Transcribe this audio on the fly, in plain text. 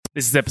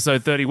This is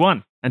episode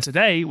 31, and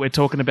today we're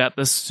talking about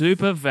the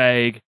super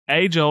vague,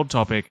 age-old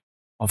topic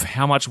of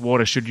how much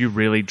water should you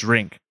really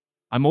drink.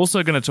 I'm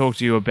also going to talk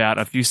to you about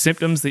a few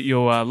symptoms that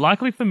you're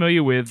likely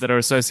familiar with that are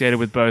associated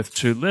with both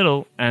too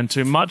little and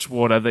too much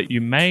water that you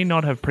may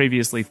not have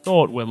previously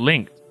thought were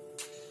linked.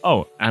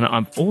 Oh, and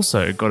I've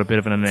also got a bit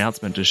of an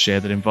announcement to share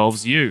that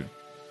involves you,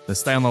 so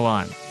stay on the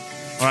line.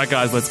 All right,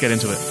 guys, let's get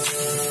into it.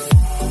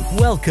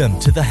 Welcome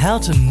to the How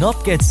to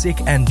Not Get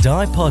Sick and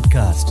Die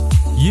podcast.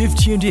 You've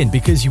tuned in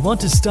because you want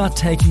to start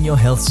taking your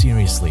health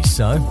seriously,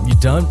 so you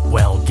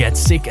don't, get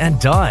sick and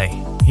die.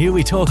 Here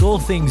we talk all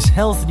things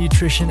health,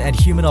 nutrition, and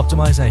human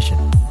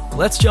optimization.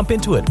 Let's jump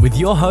into it with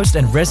your host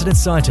and resident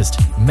scientist,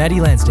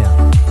 Maddie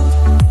Lansdowne.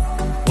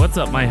 What's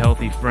up, my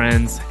healthy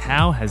friends?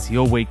 How has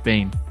your week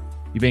been?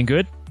 You been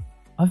good?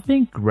 I've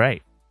been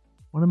great.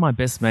 One of my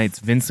best mates,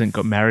 Vincent,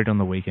 got married on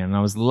the weekend, and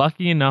I was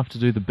lucky enough to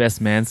do the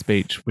best man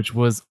speech, which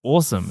was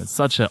awesome. It's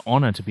such an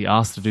honor to be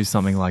asked to do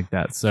something like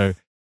that. So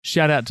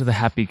shout out to the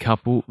happy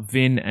couple,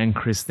 Vin and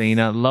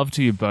Christina. Love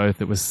to you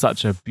both. It was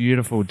such a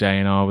beautiful day,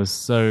 and I was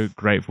so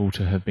grateful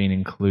to have been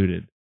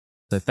included.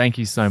 So thank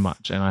you so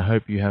much, and I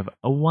hope you have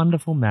a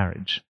wonderful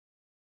marriage.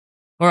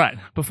 All right,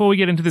 before we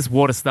get into this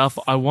water stuff,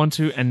 I want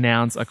to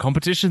announce a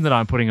competition that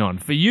I'm putting on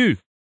for you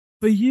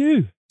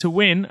to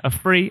win a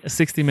free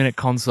 60-minute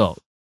consult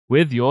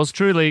with yours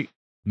truly,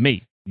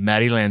 me,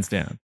 Maddie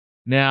Lansdowne.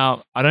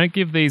 Now, I don't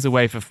give these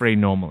away for free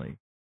normally.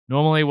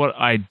 Normally, what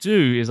I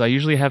do is I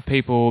usually have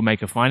people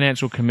make a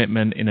financial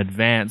commitment in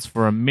advance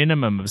for a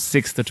minimum of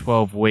 6 to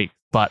 12 weeks.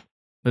 But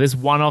for this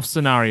one-off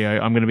scenario,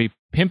 I'm going to be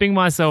pimping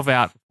myself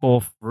out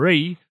for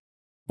free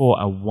for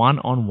a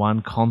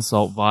one-on-one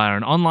consult via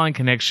an online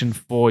connection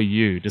for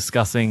you,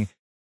 discussing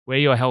where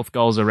your health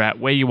goals are at,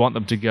 where you want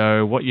them to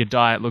go, what your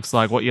diet looks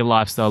like, what your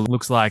lifestyle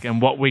looks like,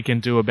 and what we can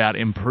do about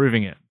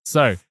improving it.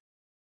 So,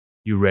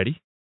 you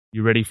ready?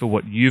 You ready for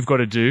what you've got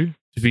to do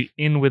to be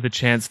in with a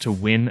chance to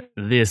win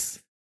this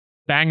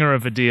banger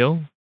of a deal?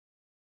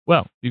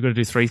 Well, you've got to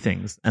do 3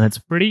 things, and it's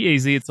pretty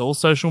easy. It's all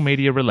social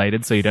media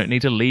related, so you don't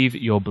need to leave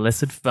your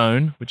blessed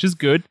phone, which is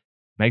good.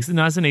 Makes it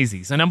nice and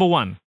easy. So number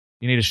 1,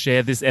 you need to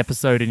share this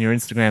episode in your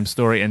Instagram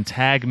story and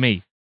tag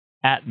me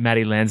at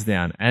Maddie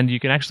Lansdowne. And you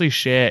can actually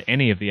share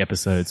any of the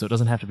episodes, so it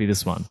doesn't have to be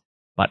this one,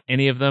 but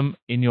any of them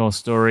in your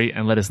story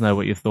and let us know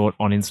what you thought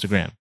on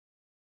Instagram.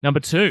 Number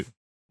 2,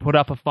 put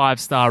up a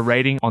 5-star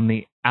rating on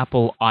the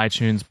Apple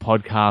iTunes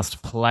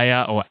podcast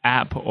player or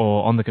app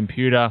or on the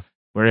computer,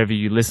 wherever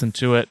you listen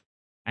to it.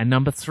 And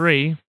number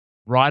 3,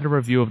 write a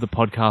review of the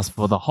podcast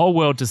for the whole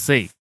world to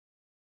see.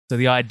 So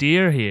the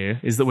idea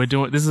here is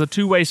that this is a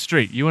two-way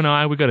street. You and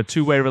I, we've got a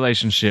two-way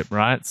relationship,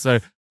 right? So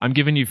I'm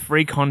giving you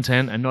free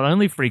content, and not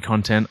only free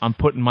content, I'm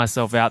putting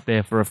myself out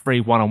there for a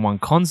free one-on-one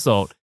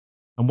consult.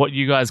 And what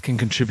you guys can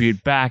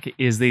contribute back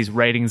is these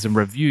ratings and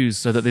reviews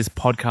so that this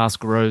podcast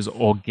grows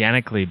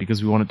organically,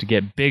 because we want it to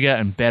get bigger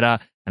and better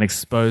and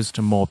exposed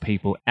to more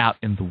people out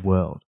in the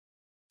world.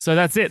 So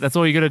that's it. That's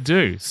all you got to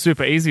do.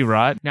 Super easy,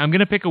 right? Now, I'm going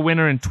to pick a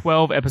winner in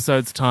 12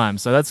 episodes' time.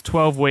 So that's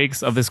 12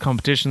 weeks of this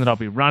competition that I'll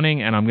be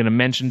running, and I'm going to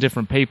mention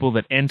different people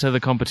that enter the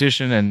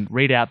competition and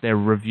read out their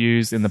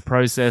reviews in the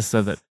process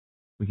so that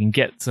we can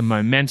get some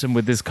momentum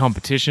with this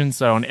competition.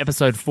 So on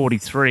episode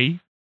 43,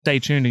 stay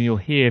tuned and you'll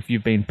hear if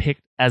you've been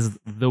picked as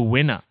the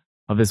winner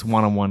of this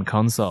one-on-one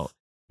consult.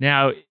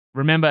 Now,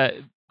 remember,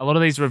 a lot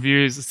of these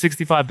reviews,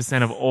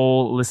 65% of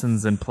all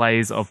listens and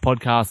plays of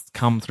podcasts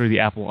come through the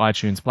Apple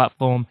iTunes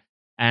platform.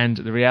 And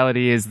the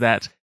reality is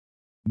that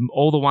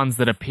all the ones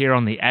that appear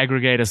on the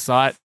aggregator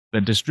site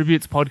that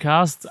distributes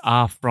podcasts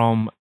are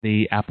from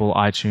the Apple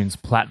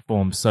iTunes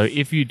platform. So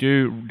if you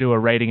do a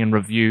rating and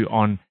review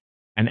on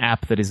an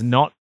app that is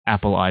not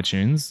Apple or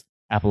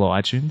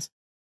iTunes,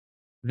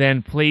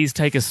 then please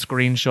take a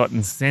screenshot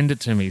and send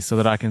it to me so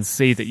that I can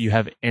see that you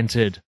have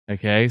entered.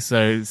 Okay,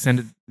 so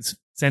send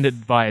it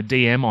via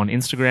DM on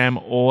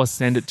Instagram or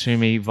send it to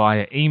me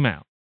via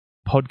email,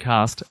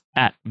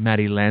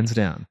 podcast@Maddie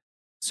Lansdowne.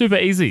 Super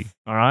easy,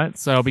 all right?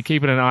 So I'll be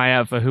keeping an eye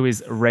out for who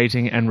is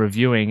rating and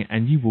reviewing,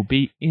 and you will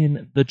be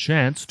in the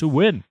chance to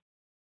win.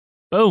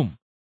 Boom.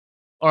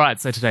 All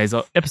right, so today's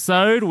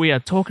episode, we are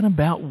talking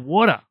about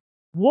water.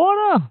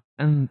 Water!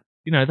 And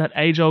that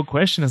age-old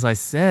question, as I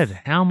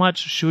said, how much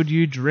should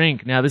you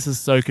drink? Now, this is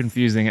so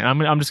confusing.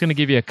 I'm just going to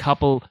give you a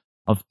couple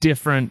of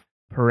different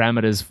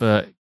parameters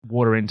for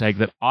water intake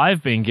that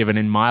I've been given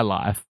in my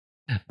life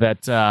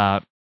that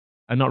are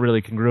not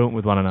really congruent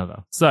with one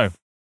another. So,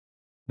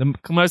 the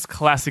most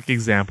classic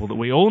example that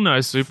we all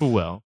know super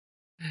well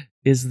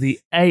is the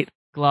 8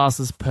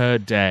 glasses per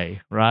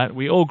day, right?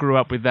 We all grew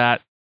up with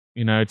that.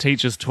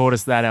 Teachers taught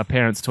us that, our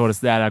parents taught us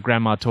that, our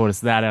grandma taught us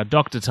that, our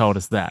doctor told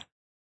us that.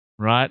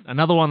 Right.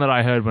 Another one that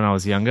I heard when I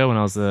was younger, when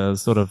I was a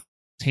sort of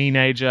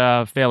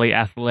teenager, fairly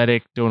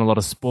athletic, doing a lot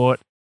of sport,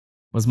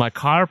 was my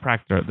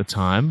chiropractor at the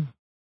time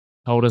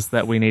told us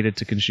that we needed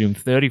to consume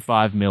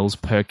 35 mils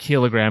per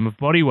kilogram of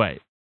body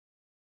weight.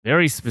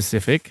 Very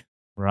specific,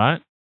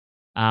 right?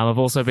 I've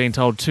also been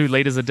told 2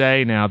 liters a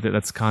day. Now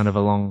that's kind of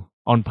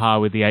on par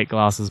with the 8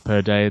 glasses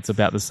per day. It's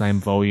about the same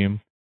volume.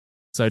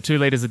 So 2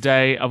 liters a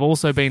day. I've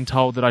also been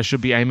told that I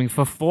should be aiming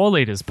for 4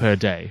 liters per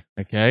day.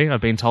 Okay,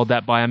 I've been told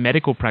that by a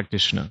medical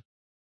practitioner,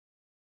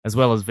 as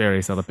well as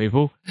various other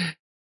people.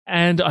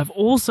 And I've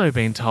also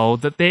been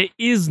told that there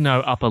is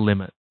no upper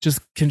limit.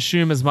 Just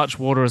consume as much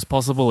water as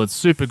possible. It's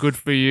super good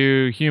for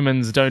you.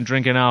 Humans don't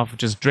drink enough.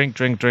 Just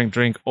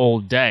drink all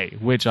day,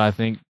 which I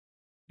think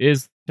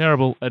is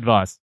terrible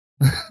advice.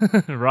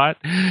 Right?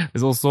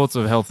 There's all sorts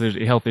of health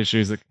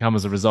issues that come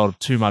as a result of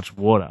too much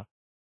water.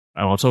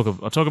 And I'll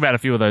talk about a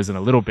few of those in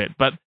a little bit.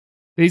 But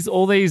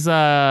all these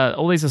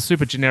are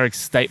super generic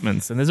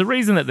statements, and there's a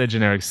reason that they're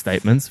generic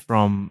statements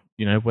from,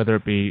 whether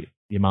it be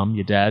your mum,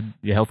 your dad,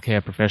 your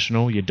healthcare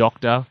professional, your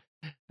doctor.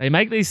 They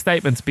make these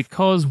statements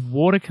because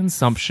water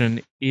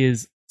consumption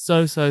is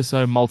so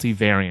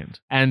multivariant,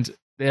 and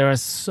there are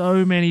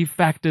so many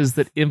factors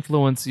that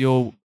influence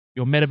your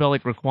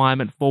metabolic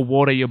requirement for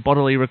water, your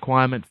bodily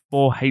requirement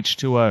for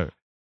H2O.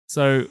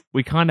 So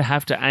we kind of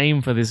have to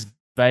aim for this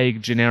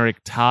vague generic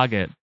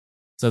target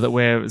so that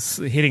we're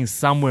hitting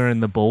somewhere in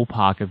the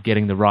ballpark of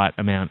getting the right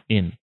amount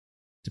in,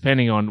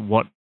 depending on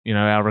what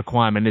our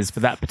requirement is for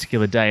that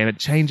particular day. And it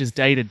changes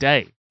day to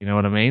day. You know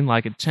what I mean?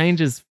 Like it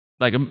changes,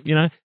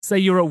 say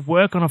you're at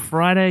work on a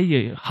Friday,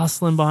 you're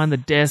hustling behind the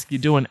desk,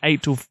 you're doing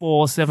 8 till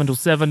 4, 7 till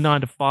 7,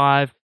 9 to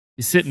 5,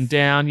 you're sitting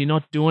down, you're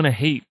not doing a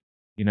heap.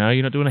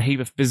 You're not doing a heap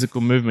of physical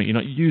movement. You're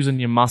not using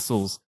your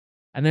muscles.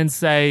 And then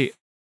say,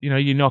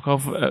 you knock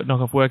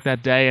off work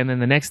that day, and then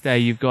the next day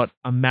you've got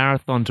a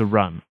marathon to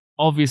run.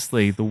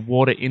 Obviously, the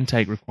water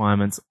intake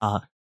requirements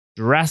are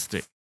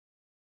drastic.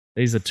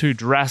 These are 2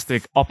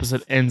 drastic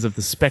opposite ends of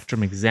the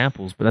spectrum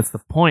examples, but that's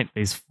the point.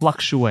 These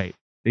fluctuate.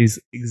 These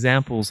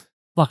examples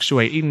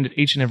fluctuate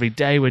each and every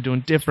day. We're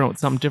doing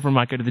something different. We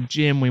might go to the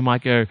gym. We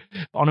might go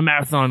on a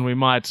marathon. We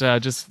might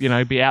just,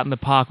 be out in the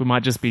park. We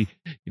might just be,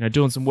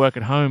 doing some work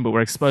at home, but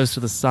we're exposed to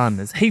the sun.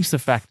 There's heaps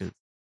of factors,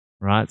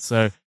 right?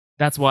 So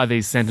that's why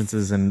these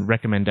sentences and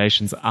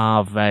recommendations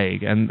are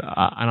vague. And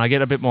I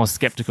get a bit more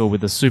skeptical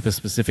with the super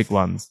specific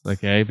ones,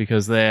 okay?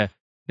 Because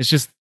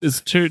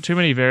there's too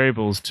many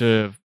variables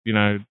to,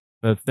 the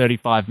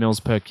 35 mils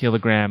per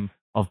kilogram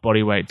of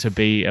body weight to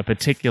be a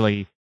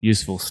particularly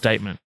useful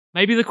statement.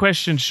 Maybe the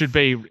question should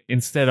be,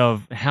 instead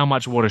of how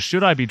much water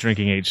should I be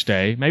drinking each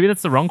day, maybe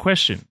that's the wrong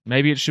question.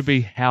 Maybe it should be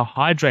how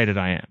hydrated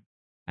I am.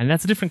 And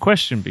that's a different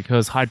question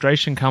because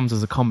hydration comes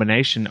as a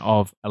combination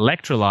of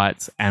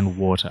electrolytes and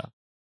water,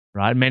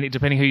 right?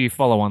 Depending who you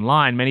follow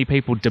online, many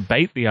people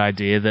debate the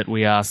idea that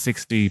we are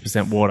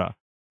 60% water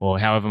or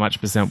however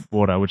much percent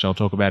water, which I'll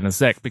talk about in a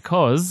sec,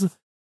 because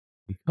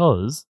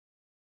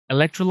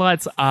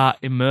electrolytes are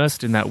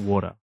immersed in that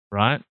water,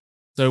 right?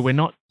 So we're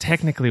not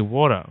technically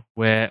water.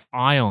 We're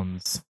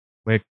ions.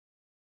 We're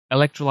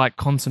electrolyte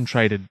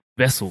concentrated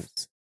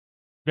vessels.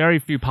 Very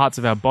few parts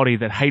of our body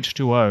that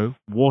H2O,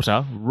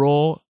 water,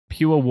 raw,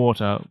 pure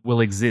water,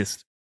 will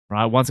exist,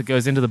 right? Once it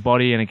goes into the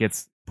body and it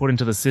gets put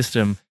into the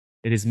system,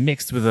 it is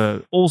mixed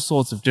with all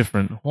sorts of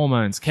different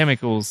hormones,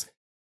 chemicals,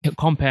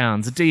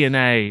 compounds,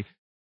 DNA,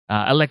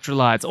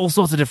 electrolytes, all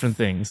sorts of different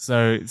things.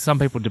 So some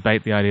people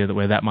debate the idea that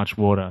we're that much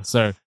water.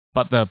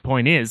 But the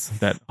point is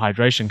that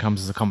hydration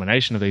comes as a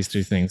combination of these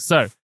 2 things.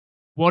 So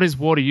what is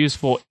water used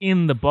for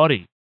in the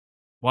body?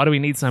 Why do we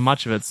need so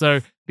much of it? So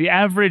the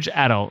average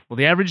adult, or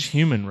the average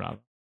human rather,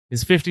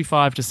 is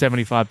 55 to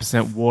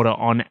 75% water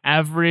on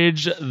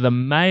average.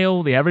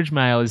 The average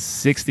male is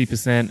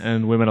 60%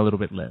 and women a little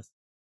bit less.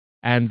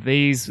 And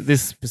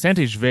this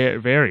percentage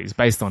varies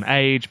based on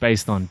age,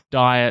 based on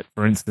diet.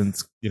 For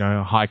instance,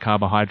 a high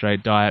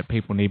carbohydrate diet,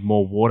 people need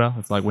more water.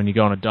 It's like when you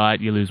go on a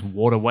diet, you lose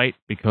water weight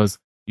because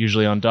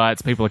usually on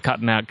diets, people are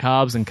cutting out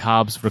carbs, and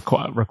carbs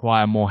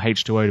require more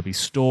H2O to be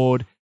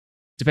stored.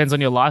 Depends on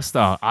your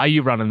lifestyle. Are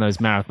you running those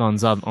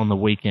marathons on the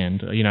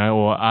weekend,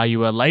 or are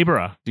you a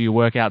laborer? Do you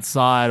work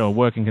outside or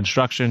work in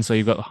construction so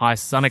you've got high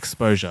sun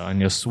exposure and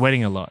you're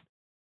sweating a lot?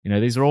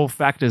 These are all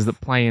factors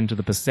that play into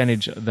the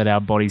percentage that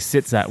our body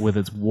sits at with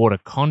its water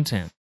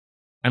content.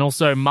 And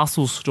also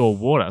muscles store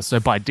water. So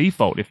by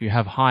default, if you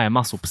have higher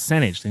muscle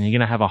percentage, then you're going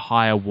to have a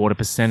higher water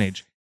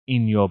percentage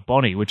in your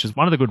body, which is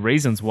one of the good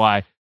reasons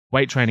why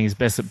weight training is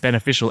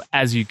beneficial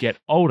as you get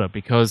older,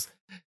 because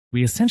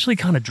we essentially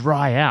kind of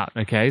dry out,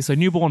 okay? So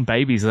newborn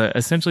babies are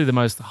essentially the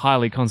most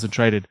highly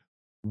concentrated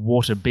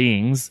water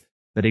beings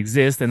that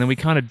exist, and then we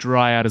kind of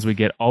dry out as we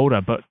get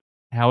older. But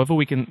however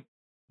we can,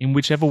 in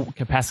whichever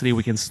capacity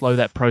we can slow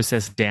that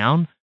process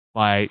down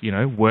by,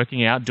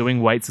 working out,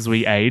 doing weights as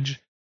we age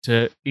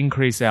to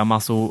increase our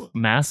muscle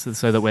mass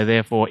so that we're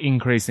therefore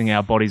increasing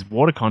our body's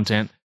water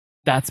content,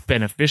 that's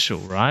beneficial,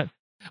 right?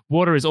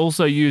 Water is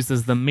also used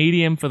as the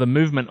medium for the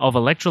movement of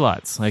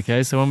electrolytes,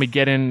 okay? So when we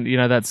get in,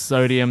 that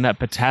sodium, that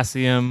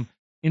potassium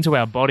into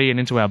our body and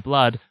into our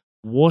blood,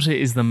 water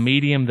is the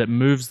medium that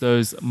moves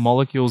those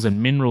molecules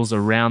and minerals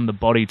around the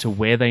body to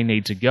where they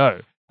need to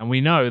go. And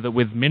we know that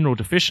with mineral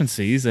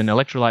deficiencies and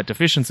electrolyte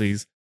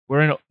deficiencies,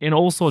 we're in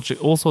all sorts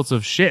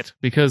of shit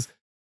because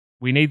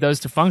we need those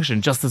to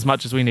function just as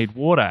much as we need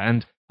water.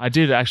 And I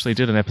did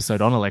an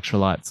episode on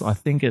electrolytes. I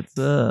think it's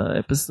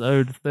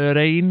episode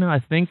 13, I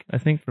think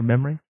from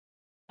memory.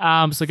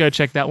 So go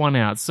check that one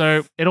out.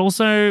 So we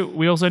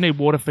also need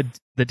water for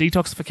the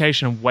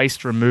detoxification and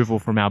waste removal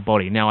from our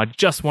body. Now, I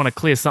just want to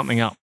clear something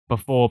up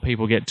before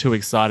people get too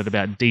excited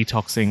about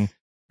detoxing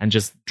and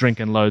just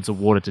drinking loads of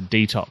water to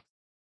detox.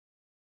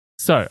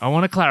 So I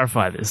want to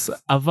clarify this.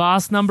 A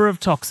vast number of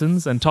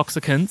toxins and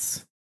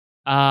toxicants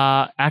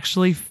are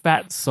actually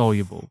fat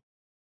soluble.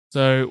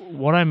 So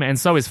and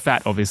so is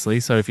fat, obviously.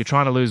 So if you're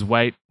trying to lose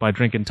weight by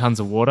drinking tons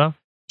of water,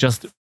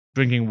 just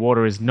drinking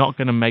water is not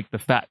going to make the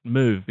fat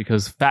move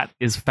because fat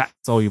is fat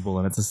soluble.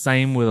 And it's the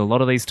same with a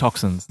lot of these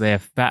toxins. They're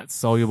fat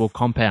soluble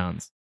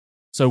compounds.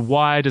 So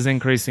why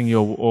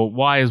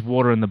is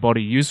water in the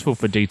body useful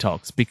for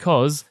detox?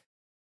 Because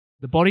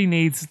the body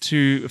needs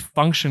to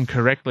function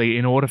correctly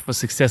in order for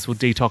successful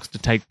detox to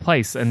take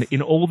place. And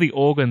in all the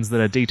organs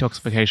that are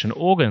detoxification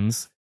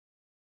organs,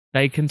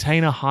 they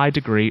contain a high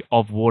degree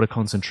of water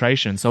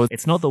concentration. So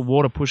it's not that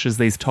water pushes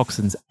these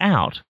toxins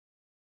out.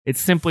 It's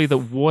simply that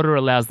water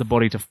allows the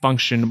body to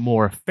function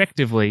more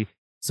effectively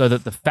so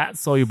that the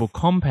fat-soluble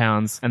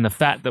compounds and the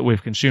fat that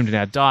we've consumed in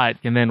our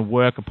diet can then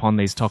work upon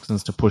these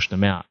toxins to push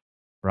them out,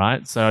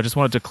 right? So I just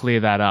wanted to clear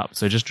that up.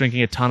 So just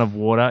drinking a ton of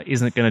water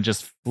isn't going to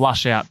just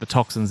flush out the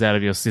toxins out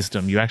of your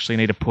system. You actually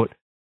need to put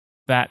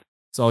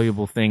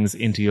fat-soluble things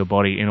into your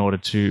body in order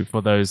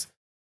for those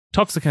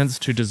toxicants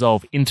to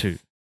dissolve into.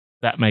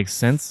 That makes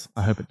sense.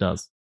 I hope it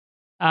does.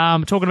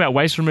 Talking about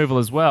waste removal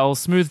as well,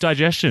 smooth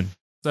digestion.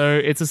 So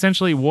it's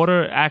essentially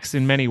water acts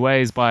in many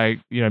ways by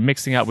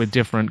mixing up with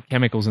different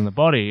chemicals in the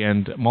body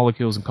and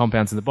molecules and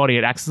compounds in the body.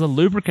 It acts as a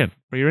lubricant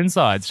for your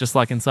insides, just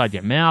like inside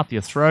your mouth,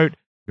 your throat,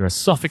 your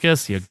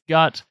esophagus, your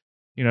gut,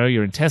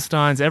 your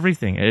intestines,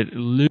 everything. It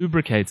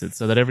lubricates it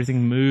so that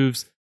everything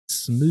moves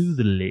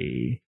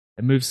smoothly.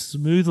 It moves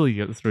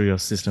smoothly through your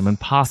system and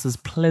passes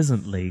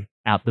pleasantly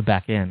out the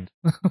back end.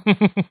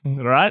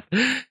 Right?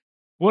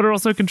 Water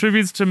also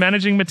contributes to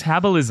managing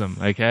metabolism,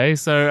 okay?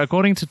 So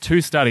according to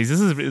 2 studies,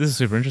 this is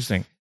super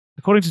interesting.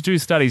 According to 2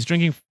 studies,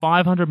 drinking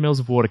 500 mils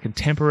of water can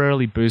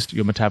temporarily boost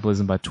your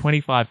metabolism by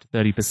 25 to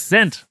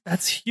 30%.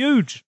 That's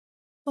huge.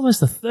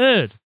 Almost a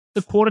third.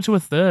 A quarter to a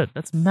third.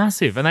 That's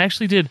massive. And they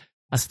actually did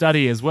a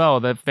study as well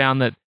that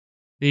found that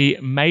the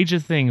major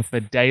thing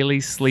for daily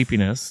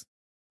sleepiness,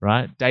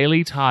 right,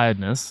 daily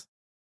tiredness,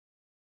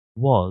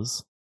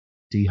 was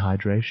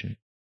dehydration.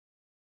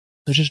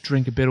 So just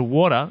drink a bit of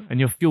water and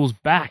your fuel's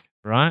back,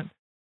 right?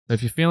 So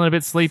if you're feeling a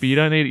bit sleepy, you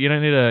don't need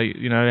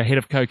a hit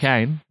of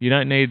cocaine. You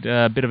don't need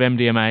a bit of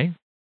MDMA.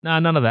 No,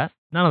 none of that.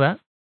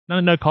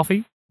 No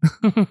coffee.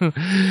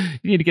 You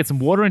need to get some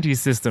water into your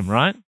system,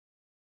 right?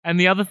 And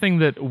the other thing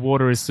that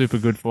water is super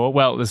good for,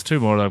 well, there's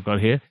 2 more that I've got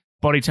here.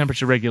 Body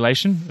temperature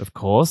regulation, of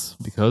course,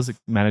 because it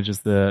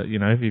manages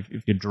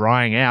if you're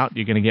drying out,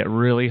 you're going to get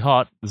really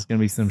hot. There's going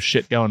to be some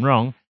shit going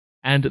wrong.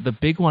 And the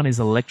big one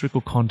is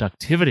electrical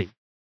conductivity.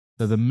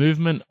 So the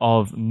movement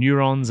of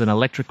neurons and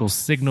electrical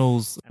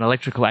signals and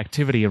electrical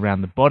activity around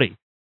the body,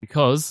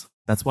 because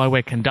that's why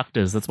we're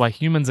conductors. That's why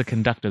humans are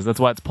conductors. That's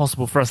why it's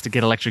possible for us to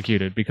get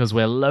electrocuted, because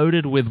we're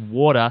loaded with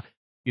water,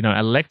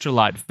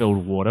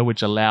 electrolyte-filled water,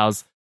 which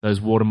allows those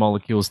water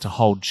molecules to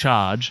hold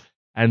charge.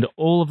 And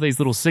all of these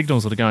little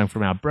signals that are going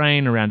from our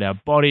brain around our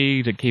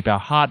body to keep our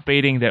heart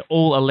beating, they're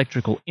all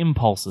electrical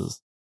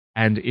impulses.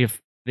 And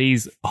if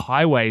these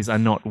highways are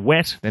not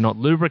wet, they're not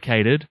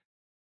lubricated,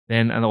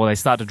 or they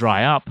start to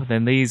dry up,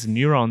 then these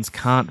neurons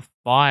can't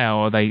fire,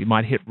 or they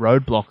might hit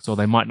roadblocks, or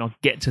they might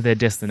not get to their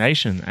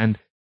destination. And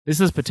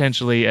this is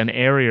potentially an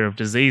area of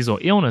disease or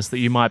illness that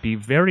you might be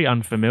very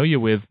unfamiliar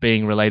with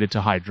being related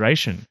to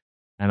hydration.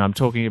 And I'm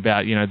talking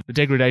about, the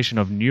degradation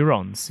of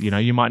neurons.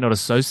 You might not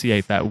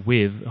associate that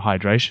with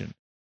hydration.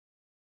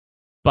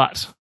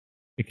 But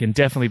it can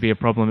definitely be a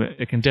problem.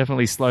 It can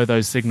definitely slow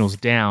those signals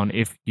down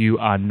if you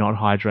are not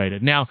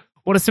hydrated. Now,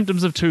 what are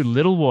symptoms of too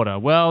little water?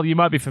 Well, you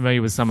might be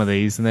familiar with some of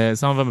these, and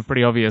some of them are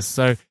pretty obvious.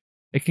 So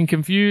it can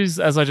confuse,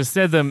 as I just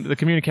said, the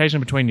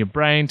communication between your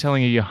brain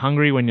telling you you're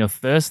hungry when you're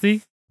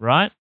thirsty,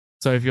 right?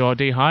 So if you're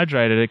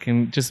dehydrated, it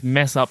can just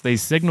mess up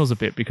these signals a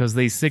bit, because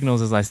these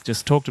signals, as I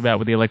just talked about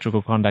with the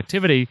electrical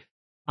conductivity,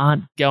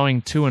 aren't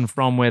going to and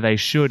from where they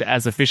should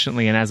as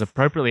efficiently and as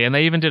appropriately. And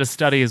they even did a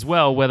study as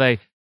well where they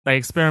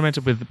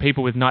experimented with the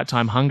people with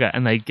nighttime hunger,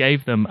 and they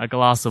gave them a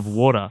glass of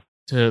water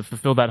to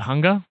fulfill that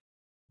hunger.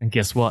 And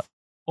guess what?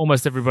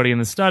 Almost everybody in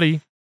the study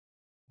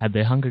had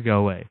their hunger go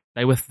away.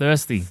 They were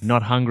thirsty,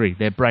 not hungry.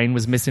 Their brain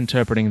was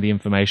misinterpreting the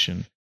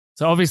information.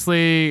 So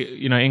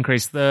obviously,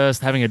 increased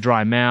thirst, having a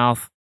dry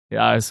mouth,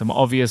 some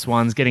obvious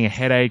ones, getting a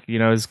headache,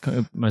 as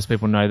most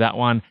people know that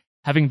one.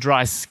 Having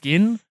dry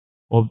skin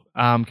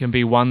can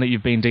be one that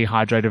you've been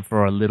dehydrated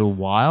for a little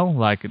while,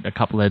 like a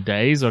couple of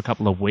days or a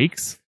couple of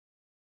weeks.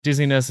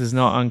 Dizziness is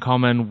not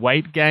uncommon.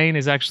 Weight gain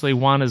is actually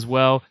one as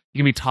well. You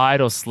can be tired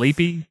or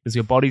sleepy because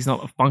your body's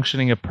not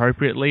functioning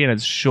appropriately and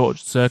it's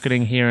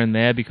short-circuiting here and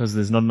there because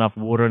there's not enough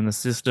water in the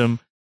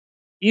system.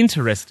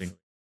 Interesting.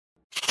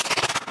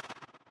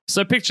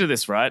 So picture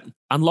this, right?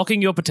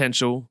 Unlocking your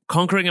potential,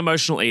 conquering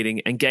emotional eating,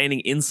 and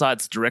gaining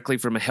insights directly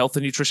from a health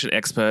and nutrition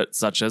expert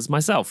such as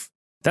myself.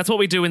 That's what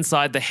we do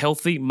inside the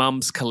Healthy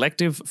Mums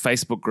Collective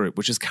Facebook group,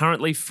 which is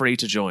currently free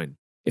to join.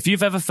 If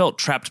you've ever felt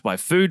trapped by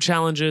food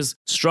challenges,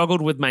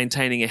 struggled with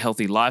maintaining a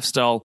healthy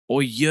lifestyle,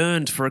 or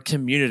yearned for a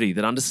community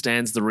that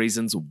understands the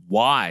reasons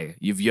why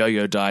you've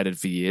yo-yo dieted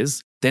for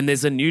years, then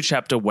there's a new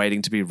chapter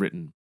waiting to be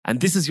written. And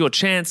this is your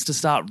chance to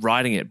start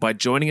writing it by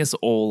joining us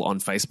all on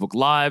Facebook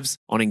Lives,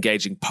 on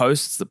engaging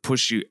posts that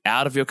push you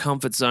out of your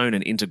comfort zone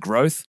and into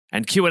growth,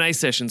 and Q&A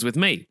sessions with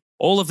me.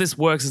 All of this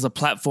works as a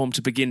platform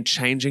to begin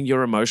changing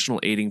your emotional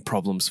eating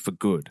problems for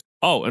good.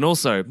 Oh, and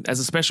also, as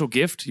a special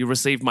gift, you'll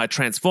receive my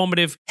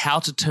transformative How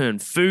to Turn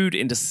Food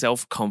into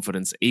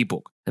Self-Confidence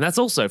ebook. And that's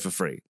also for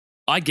free.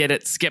 I get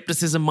it,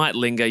 skepticism might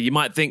linger. You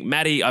might think,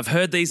 Maddie, I've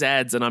heard these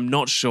ads and I'm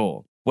not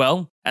sure.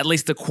 Well, at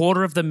least a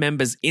quarter of the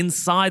members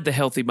inside the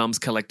Healthy Mums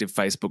Collective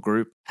Facebook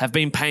group have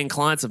been paying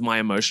clients of my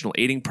emotional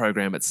eating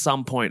program at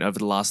some point over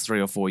the last 3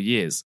 or 4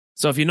 years.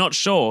 So if you're not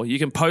sure, you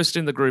can post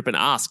in the group and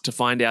ask to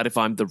find out if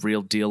I'm the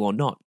real deal or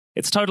not.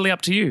 It's totally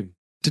up to you.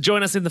 To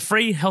join us in the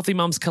free Healthy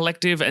Mums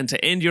Collective and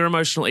to end your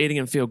emotional eating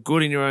and feel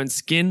good in your own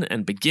skin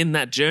and begin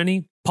that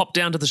journey, pop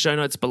down to the show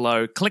notes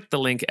below, click the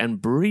link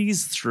and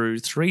breeze through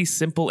 3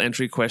 simple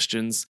entry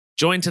questions.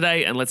 Join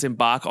today and let's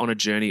embark on a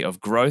journey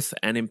of growth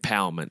and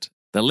empowerment.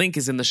 The link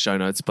is in the show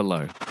notes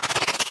below.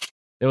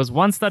 There was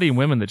one study in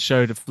women that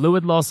showed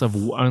fluid loss of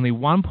only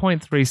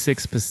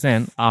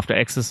 1.36% after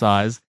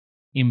exercise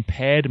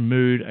impaired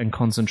mood and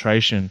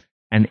concentration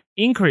and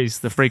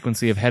increased the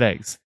frequency of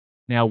headaches.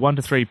 Now,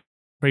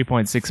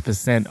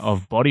 3.6%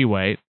 of body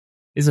weight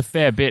is a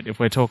fair bit if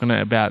we're talking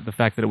about the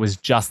fact that it was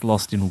just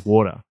lost in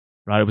water,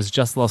 right? It was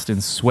just lost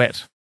in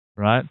sweat,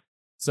 right?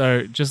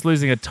 So just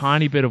losing a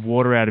tiny bit of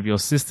water out of your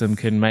system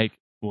can make,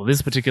 well,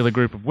 this particular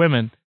group of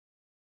women,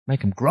 make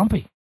them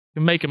grumpy,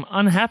 can make them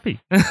unhappy.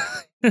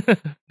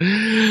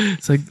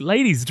 So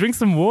ladies, drink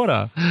some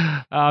water.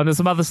 There's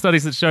some other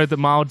studies that showed that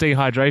mild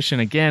dehydration,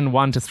 again,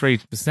 1 to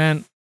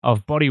 3%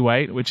 of body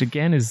weight, which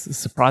again is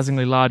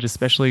surprisingly large,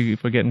 especially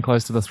if we're getting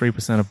close to the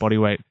 3% of body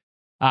weight,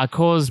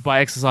 caused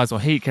by exercise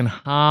or heat can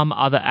harm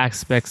other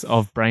aspects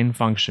of brain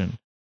function,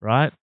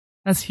 right?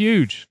 That's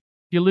huge.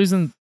 You're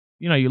losing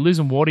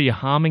water, you're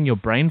harming your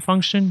brain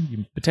function,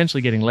 you're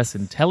potentially getting less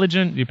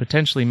intelligent, you're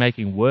potentially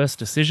making worse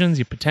decisions,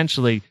 you're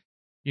potentially,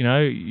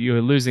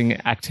 you're losing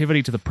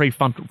activity to the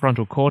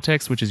prefrontal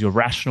cortex, which is your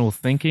rational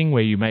thinking,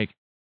 where you make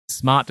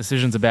smart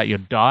decisions about your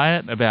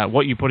diet, about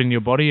what you put in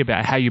your body,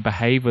 about how you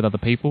behave with other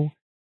people.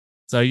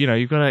 So,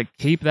 you've got to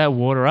keep that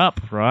water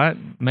up, right?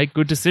 Make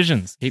good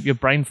decisions. Keep your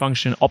brain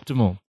function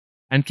optimal.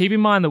 And keep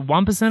in mind that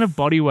 1% of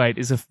body weight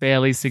is a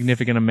fairly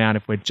significant amount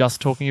if we're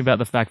just talking about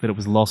the fact that it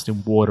was lost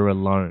in water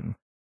alone.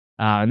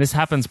 And this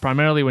happens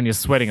primarily when you're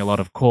sweating a lot,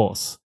 of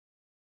course.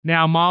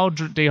 Now, mild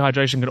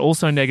dehydration can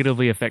also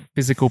negatively affect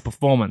physical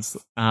performance,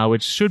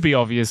 which should be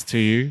obvious to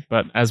you,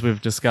 but as we've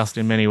discussed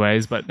in many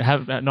ways, but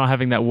not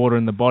having that water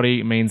in the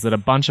body means that a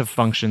bunch of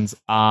functions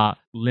are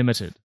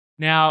limited.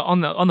 Now,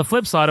 on the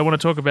flip side, I want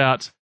to talk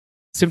about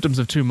symptoms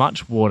of too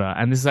much water,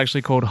 and this is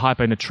actually called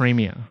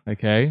hyponatremia,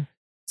 okay?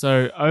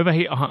 So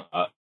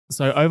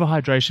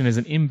overhydration is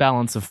an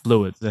imbalance of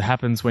fluids that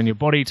happens when your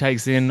body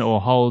takes in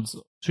or holds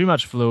too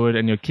much fluid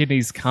and your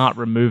kidneys can't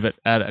remove it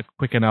at a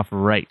quick enough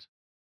rate.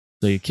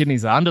 So your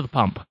kidneys are under the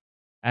pump.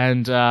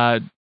 And I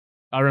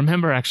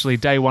remember actually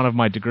day one of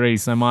my degree,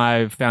 so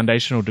my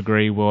foundational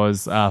degree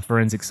was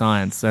forensic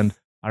science. And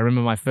I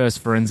remember my first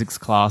forensics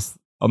class,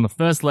 on the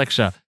first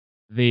lecture,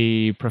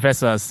 the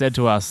professor said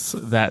to us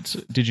that,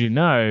 did you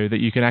know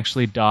that you can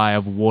actually die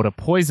of water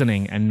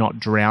poisoning and not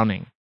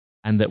drowning?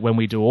 And that when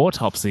we do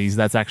autopsies,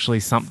 that's actually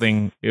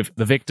something, if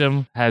the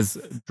victim has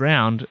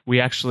drowned,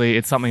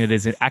 it's something that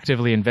is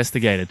actively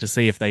investigated to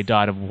see if they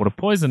died of water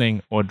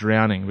poisoning or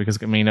drowning,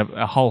 because,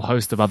 a whole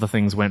host of other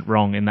things went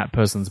wrong in that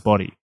person's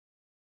body.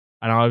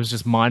 And I was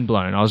just mind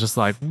blown. I was just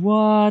like,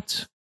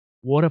 what?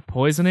 Water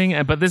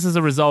poisoning? But this is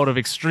a result of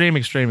extreme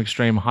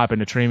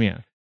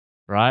hyponatremia,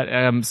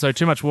 right? So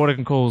too much water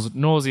can cause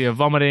nausea,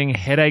 vomiting,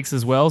 headaches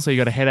as well. So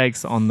you got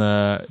headaches on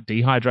the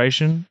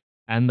dehydration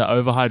and the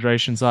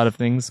overhydration side of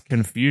things,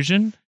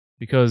 confusion,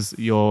 because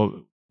you're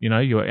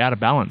out of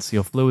balance.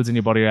 Your fluids in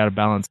your body are out of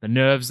balance. The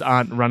nerves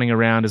aren't running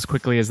around as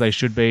quickly as they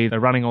should be. They're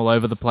running all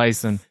over the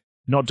place and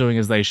not doing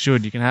as they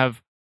should. You can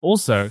have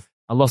also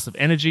a loss of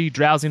energy,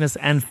 drowsiness,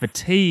 and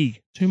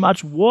fatigue. Too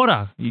much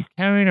water. You're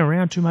carrying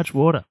around too much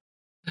water.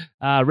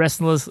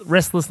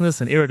 Restlessness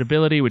and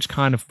irritability, which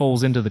kind of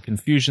falls into the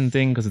confusion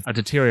thing because it's a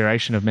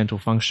deterioration of mental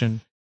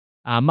function.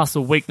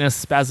 Muscle weakness,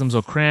 spasms,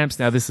 or cramps.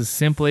 Now, this is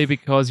simply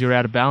because you're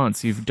out of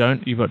balance. You've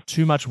got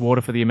too much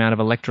water for the amount of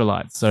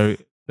electrolytes. So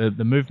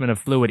the movement of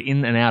fluid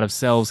in and out of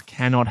cells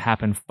cannot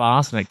happen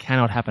fast, and it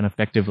cannot happen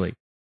effectively.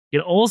 You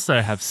can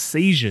also have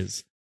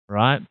seizures,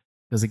 right?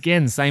 Because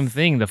again, same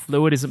thing. The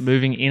fluid isn't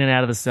moving in and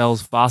out of the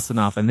cells fast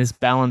enough, and this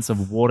balance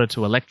of water to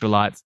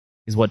electrolytes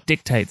is what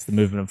dictates the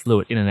movement of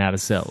fluid in and out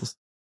of cells.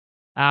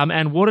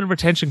 And water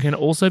retention can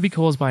also be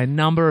caused by a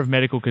number of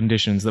medical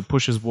conditions that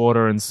pushes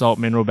water and salt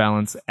mineral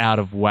balance out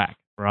of whack,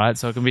 right?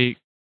 So it can be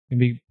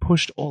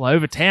pushed all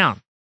over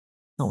town.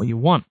 Not what you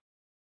want.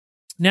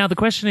 Now, the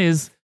question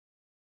is,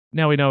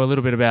 Now we know a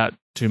little bit about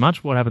too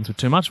much. What happens with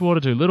too much water,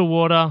 too little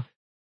water?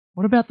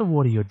 What about the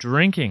water you're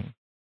drinking?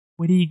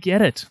 Where do you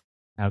get it?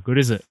 How good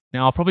is it?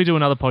 Now, I'll probably do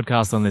another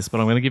podcast on this, but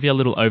I'm going to give you a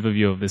little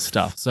overview of this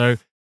stuff. So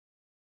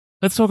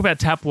let's talk about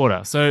tap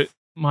water. So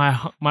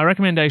my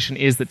recommendation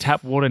is that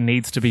tap water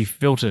needs to be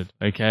filtered,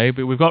 okay?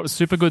 But we've got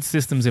super good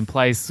systems in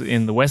place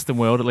in the Western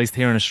world, at least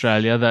here in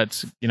Australia,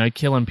 that,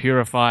 kill and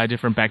purify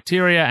different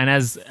bacteria. And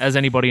as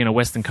anybody in a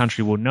Western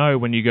country will know,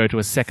 when you go to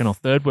a second or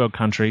third world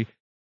country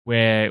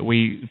where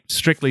we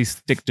strictly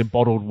stick to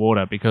bottled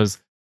water because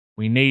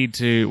we need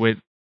to,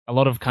 a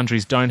lot of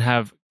countries don't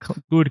have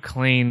good,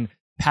 clean,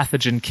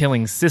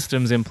 pathogen-killing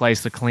systems in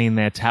place to clean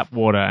their tap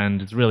water,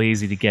 and it's really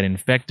easy to get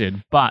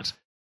infected. But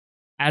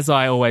as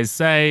I always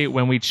say,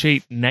 when we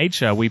cheat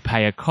nature, we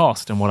pay a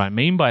cost. And what I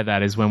mean by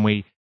that is when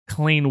we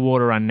clean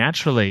water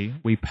unnaturally,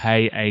 we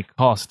pay a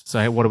cost.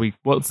 So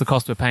what's the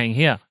cost we're paying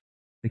here?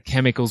 The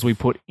chemicals we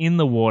put in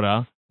the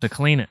water to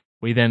clean it.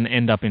 We then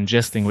end up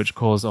ingesting, which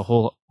cause a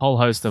whole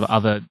host of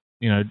other,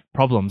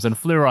 problems. And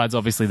fluoride's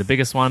obviously the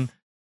biggest one.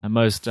 And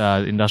most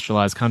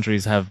industrialized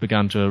countries have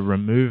begun to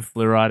remove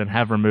fluoride and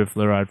have removed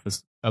fluoride for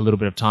a little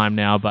bit of time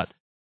now, but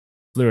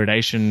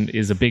fluoridation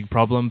is a big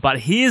problem. But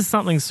here's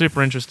something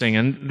super interesting,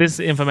 and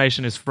this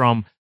information is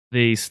from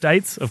the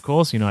States, of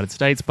course, United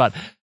States, but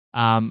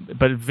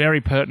very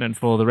pertinent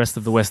for the rest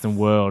of the Western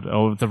world,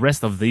 or the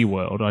rest of the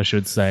world, I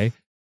should say.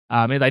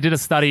 They did a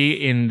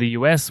study in the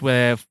US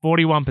where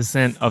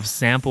 41% of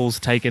samples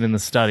taken in the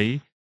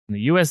study in the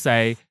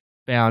USA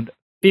found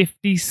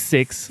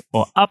 56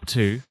 or up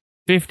to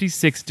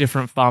 56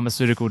 different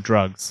pharmaceutical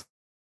drugs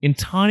in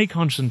tiny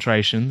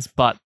concentrations,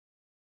 but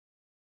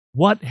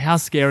how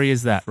scary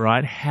is that,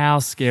 right? How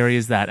scary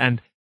is that?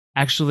 And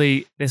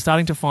actually, they're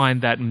starting to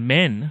find that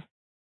men,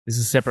 this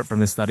is separate from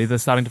this study, they're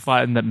starting to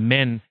find that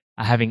men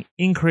are having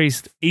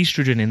increased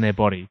estrogen in their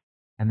body.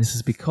 And this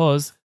is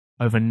because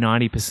over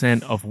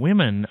 90% of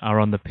women are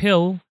on the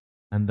pill,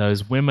 and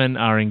those women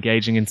are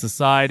engaging in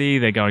society,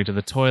 they're going to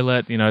the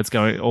toilet, it's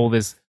going, all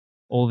the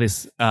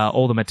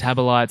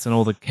metabolites and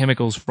all the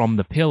chemicals from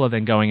the pill are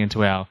then going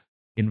into our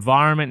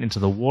environment, into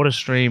the water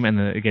stream, and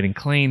they're getting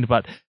cleaned.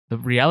 But the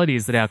reality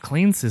is that our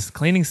cleaning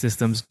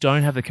systems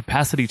don't have the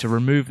capacity to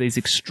remove these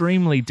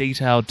extremely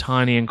detailed,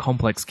 tiny, and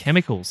complex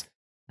chemicals.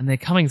 And they're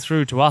coming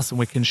through to us, and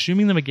we're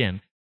consuming them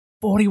again.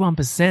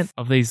 41%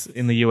 of these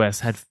in the US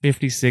had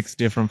 56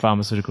 different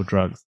pharmaceutical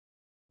drugs.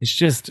 It's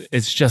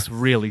just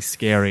really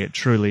scary. It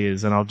truly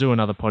is. And I'll do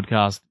another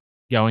podcast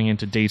going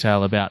into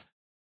detail about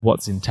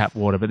what's in tap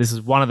water. But this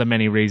is one of the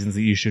many reasons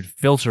that you should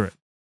filter it.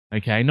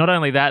 Okay. Not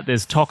only that,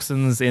 there's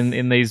toxins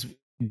in these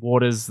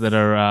waters that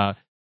are,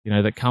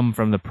 that come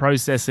from the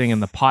processing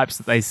and the pipes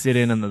that they sit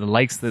in and the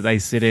lakes that they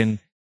sit in.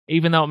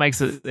 Even though it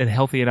makes it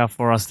healthy enough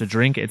for us to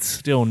drink, it's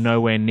still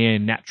nowhere near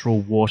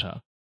natural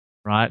water,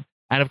 right?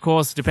 And of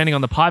course, depending on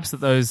the pipes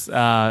that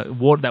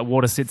that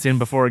water sits in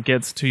before it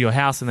gets to your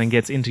house and then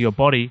gets into your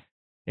body,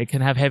 it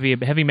can have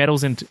heavy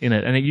metals in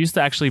it. And it used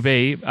to actually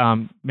be,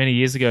 many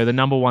years ago, the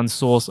number one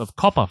source of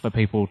copper for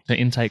people to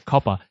intake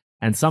copper.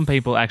 And some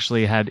people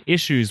actually had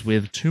issues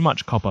with too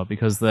much copper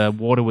because the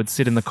water would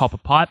sit in the copper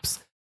pipes,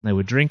 and they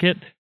would drink it,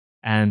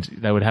 and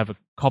they would have a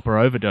copper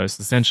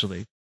overdose,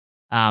 essentially.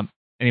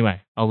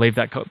 Anyway, I'll leave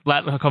that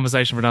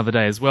conversation for another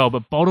day as well.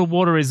 But bottled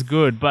water is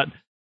good. But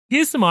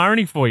here's some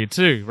irony for you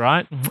too,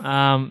 right?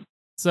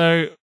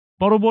 So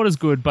bottled water is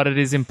good, but it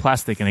is in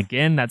plastic. And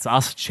again, that's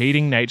us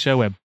cheating nature.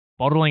 We're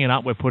bottling it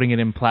up. We're putting it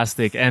in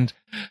plastic. And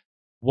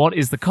what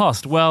is the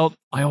cost? Well,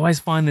 I always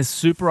find this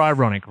super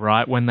ironic,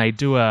 right? When they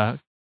do a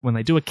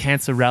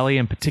cancer rally,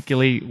 and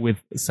particularly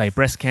with, say,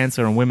 breast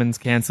cancer and women's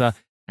cancer,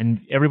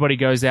 and everybody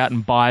goes out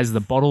and buys the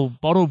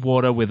bottled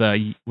water with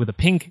a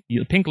pink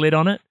lid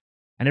on it,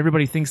 and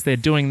everybody thinks they're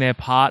doing their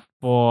part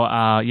for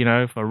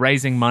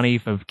raising money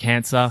for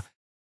cancer.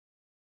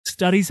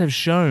 Studies have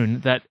shown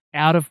that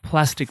out of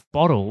plastic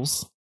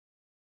bottles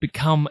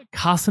become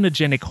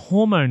carcinogenic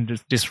hormone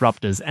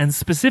disruptors. And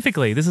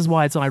specifically, this is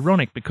why it's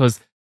ironic, because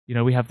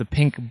we have the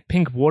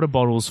pink water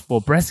bottles for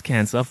breast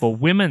cancer for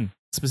women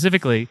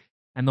specifically,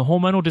 and the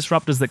hormonal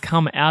disruptors that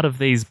come out of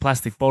these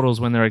plastic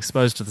bottles when they're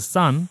exposed to the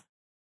sun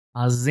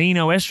are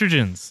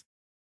xenoestrogens.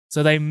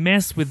 So they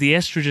mess with the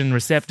estrogen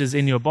receptors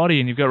in your body,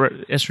 and you've got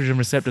estrogen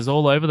receptors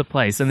all over the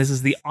place. And this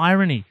is the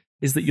irony,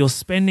 is that you're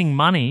spending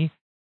money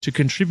to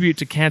contribute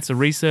to cancer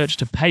research,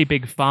 to pay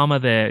Big Pharma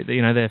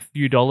their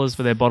few dollars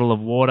for their bottle of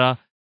water.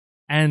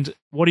 And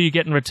what do you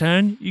get in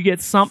return? You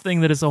get something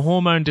that is a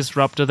hormone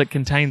disruptor that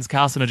contains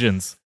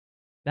carcinogens.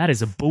 That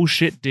is a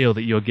bullshit deal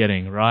that you're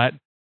getting, right?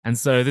 And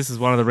so this is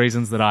one of the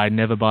reasons that I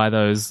never buy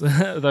those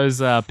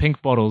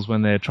pink bottles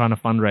when they're trying to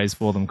fundraise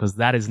for them, because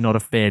that is not a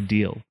fair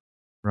deal,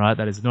 right?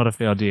 That is not a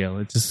fair deal.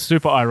 It's just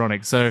super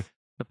ironic. So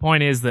the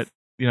point is that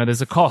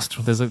there's a cost.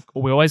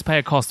 We always pay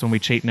a cost when we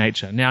cheat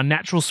nature. Now,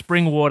 natural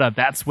spring water,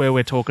 that's where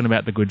we're talking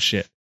about the good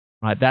shit.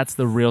 right? That's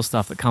the real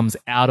stuff that comes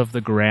out of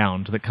the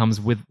ground, that comes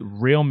with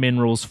real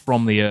minerals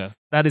from the earth.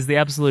 That is the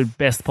absolute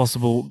best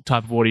possible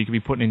type of water you can be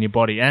putting in your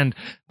body. And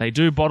they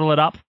do bottle it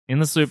up in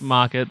the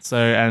supermarket. So,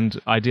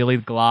 and ideally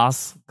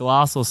glass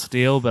or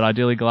steel, but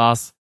ideally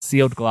glass,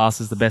 sealed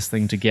glass is the best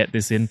thing to get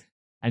this in.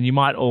 And you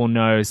might all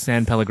know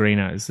San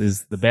Pellegrinos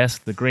is the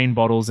best. The green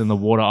bottles in the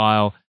water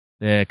aisle,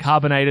 they're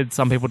carbonated.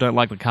 Some people don't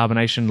like the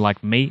carbonation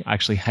like me. I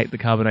actually hate the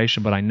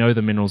carbonation, but I know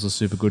the minerals are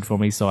super good for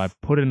me, so I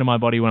put it into my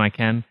body when I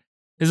can.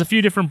 There's a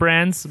few different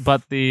brands,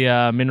 but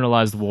the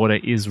mineralized water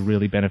is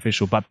really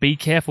beneficial. But be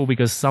careful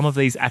because some of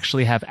these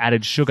actually have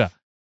added sugar,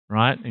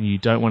 right? And you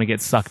don't want to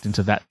get sucked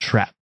into that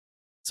trap.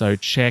 So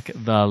check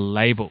the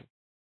label.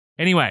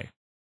 Anyway,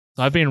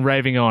 so I've been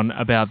raving on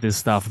about this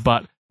stuff,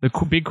 but the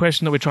big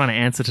question that we're trying to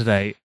answer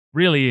today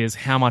really is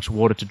how much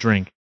water to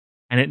drink.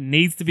 And it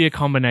needs to be a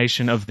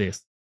combination of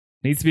this.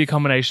 It needs to be a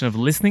combination of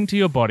listening to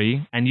your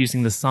body and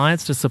using the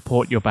science to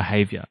support your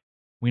behavior.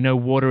 We know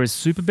water is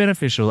super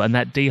beneficial and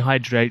that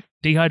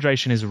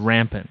dehydration is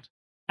rampant.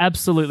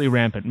 Absolutely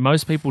rampant.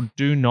 Most people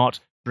do not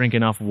drink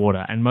enough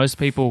water, and most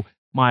people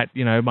might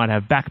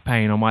have back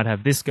pain or might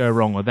have this go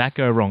wrong or that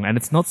go wrong, and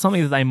it's not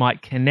something that they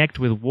might connect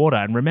with water.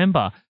 And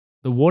remember,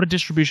 the water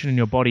distribution in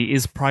your body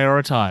is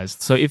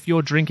prioritized. So if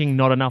you're drinking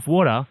not enough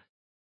water,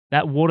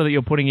 that water that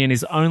you're putting in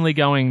is only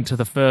going to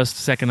the first,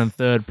 second, and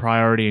third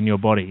priority in your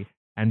body.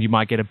 And you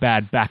might get a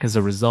bad back as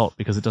a result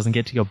because it doesn't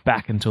get to your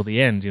back until the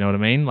end. You know what I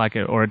mean?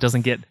 Or it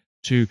doesn't get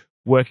to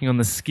working on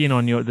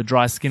the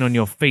dry skin on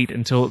your feet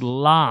until it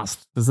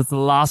lasts, because it's the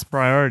last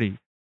priority.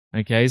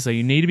 Okay, so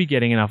you need to be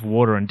getting enough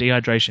water, and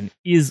dehydration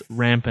is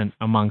rampant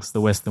amongst the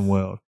Western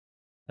world.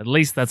 At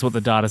least that's what the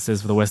data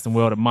says for the Western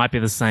world. It might be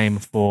the same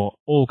for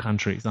all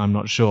countries. I'm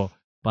not sure,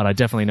 but I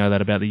definitely know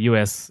that about the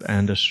US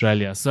and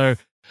Australia. So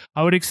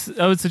I would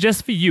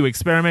suggest for you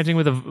experimenting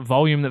with a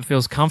volume that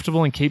feels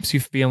comfortable and keeps you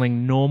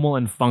feeling normal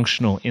and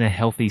functional in a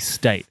healthy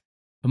state.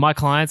 For my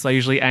clients, I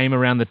usually aim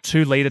around the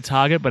 2-liter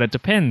target, but it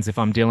depends. If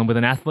I'm dealing with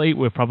an athlete,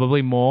 we're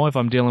probably more. If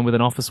I'm dealing with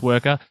an office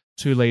worker,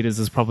 2 liters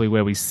is probably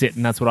where we sit,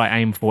 and that's what I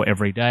aim for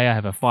every day. I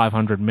have a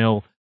 500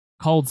 ml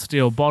cold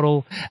steel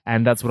bottle,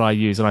 and that's what I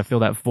use, and I fill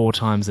that 4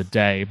 times a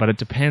day. But it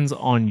depends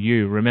on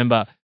you.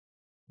 Remember,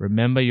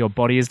 your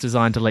body is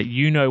designed to let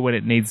you know when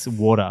it needs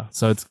water.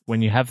 So it's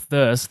when you have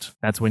thirst,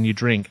 that's when you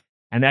drink.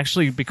 And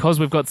actually, because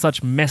we've got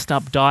such messed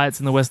up diets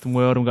in the Western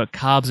world, and we've got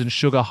carbs and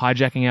sugar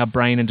hijacking our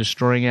brain and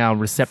destroying our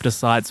receptor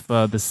sites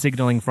for the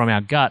signaling from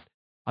our gut,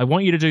 I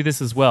want you to do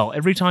this as well.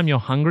 Every time you're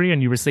hungry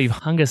and you receive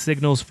hunger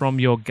signals from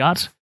your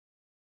gut,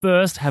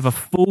 first have a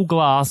full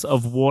glass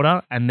of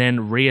water and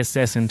then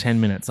reassess in 10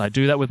 minutes. I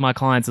do that with my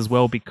clients as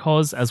well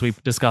because, as we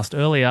discussed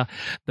earlier,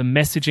 the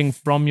messaging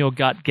from your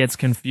gut gets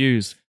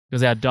confused,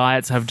 because our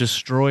diets have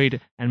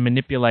destroyed and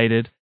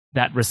manipulated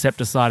that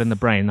receptor site in the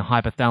brain. The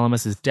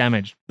hypothalamus is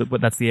damaged.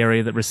 That's the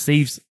area that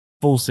receives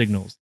full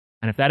signals.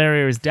 And if that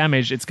area is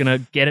damaged, it's going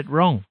to get it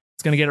wrong.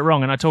 It's going to get it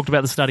wrong. And I talked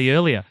about the study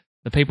earlier.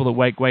 The people that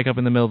wake up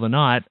in the middle of the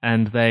night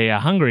and they are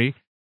hungry,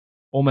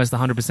 almost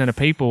 100% of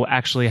people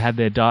actually had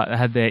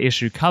their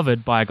issue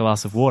covered by a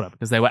glass of water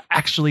because they were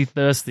actually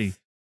thirsty.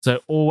 So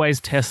always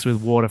test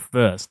with water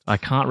first. I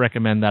can't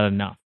recommend that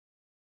enough.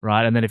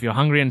 Right? And then if you're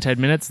hungry in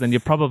 10 minutes, then you're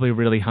probably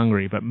really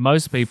hungry. But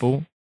most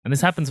people, and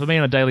this happens for me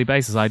on a daily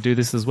basis, I do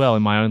this as well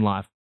in my own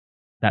life,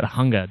 that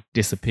hunger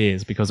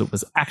disappears because it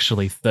was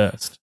actually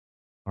thirst.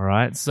 All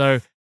right? So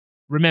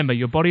remember,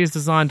 your body is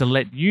designed to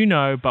let you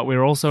know, but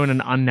we're also in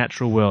an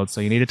unnatural world. So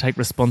you need to take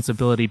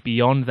responsibility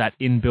beyond that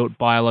inbuilt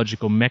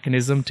biological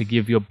mechanism to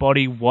give your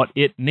body what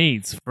it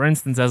needs. For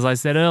instance, as I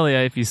said earlier,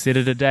 if you sit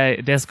at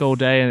a desk all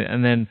day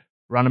and then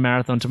run a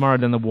marathon tomorrow,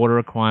 then the water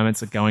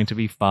requirements are going to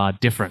be far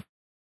different.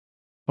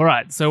 All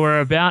right, so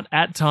we're about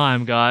at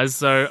time, guys.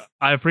 So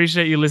I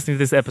appreciate you listening to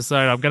this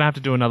episode. I'm going to have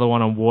to do another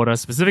one on water,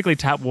 specifically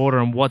tap water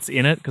and what's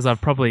in it, because I've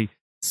probably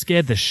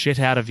scared the shit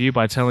out of you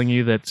by telling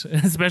you that,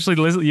 especially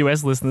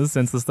US listeners,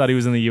 since the study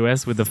was in the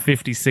US with the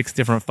 56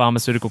 different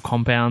pharmaceutical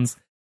compounds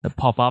that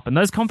pop up. And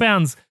those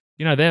compounds,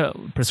 they're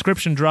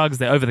prescription drugs,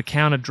 they're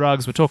over-the-counter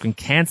drugs. We're talking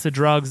cancer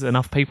drugs.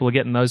 Enough people are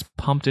getting those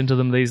pumped into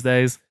them these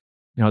days.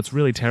 It's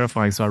really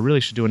terrifying, so I really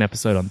should do an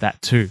episode on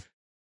that too.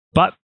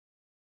 But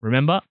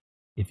remember,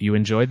 if you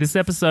enjoyed this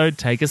episode,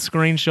 take a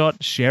screenshot,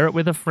 share it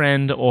with a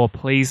friend, or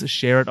please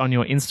share it on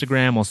your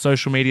Instagram or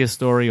social media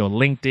story or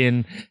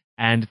LinkedIn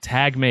and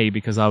tag me,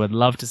 because I would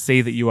love to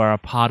see that you are a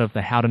part of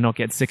the How to Not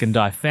Get Sick and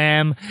Die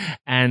fam,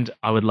 and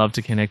I would love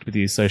to connect with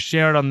you. So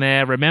share it on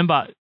there.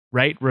 Remember,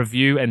 rate,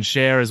 review, and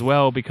share as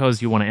well,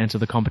 because you want to enter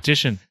the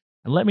competition.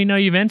 And let me know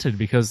you've entered,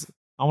 because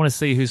I want to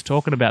see who's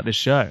talking about this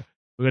show.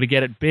 We're going to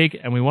get it big,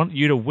 and we want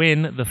you to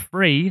win the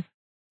free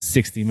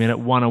 60-minute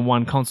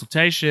one-on-one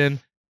consultation.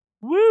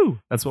 Woo!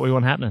 That's what we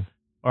want happening.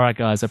 All right,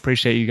 guys, I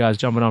appreciate you guys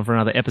jumping on for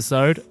another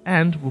episode,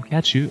 and we'll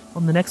catch you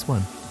on the next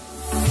one.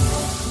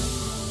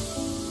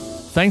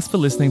 Thanks for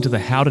listening to the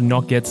How to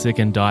Not Get Sick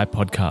and Die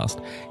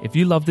podcast. If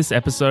you love this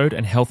episode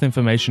and health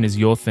information is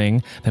your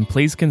thing, then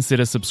please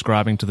consider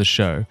subscribing to the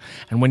show.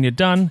 And when you're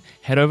done,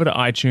 head over to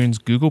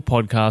iTunes, Google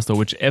Podcast, or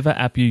whichever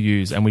app you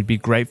use, and we'd be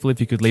grateful if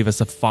you could leave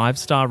us a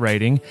 5-star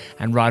rating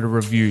and write a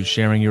review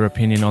sharing your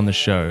opinion on the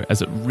show,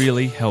 as it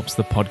really helps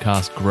the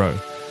podcast grow.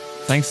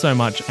 Thanks so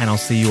much, and I'll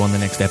see you on the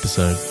next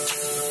episode.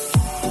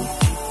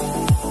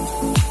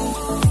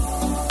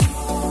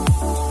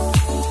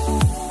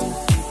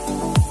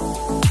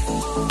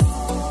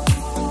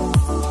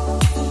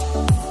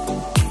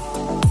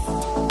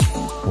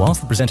 Whilst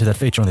the presenter that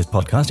feature on this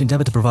podcast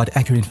endeavour to provide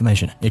accurate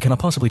information, it cannot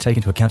possibly take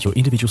into account your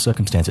individual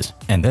circumstances,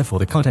 and therefore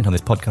the content on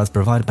this podcast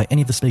provided by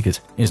any of the speakers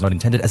is not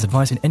intended as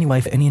advice in any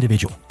way for any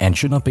individual, and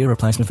should not be a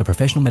replacement for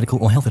professional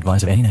medical or health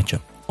advice of any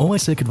nature.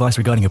 Always seek advice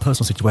regarding your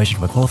personal situation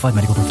from a qualified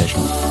medical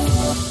professional.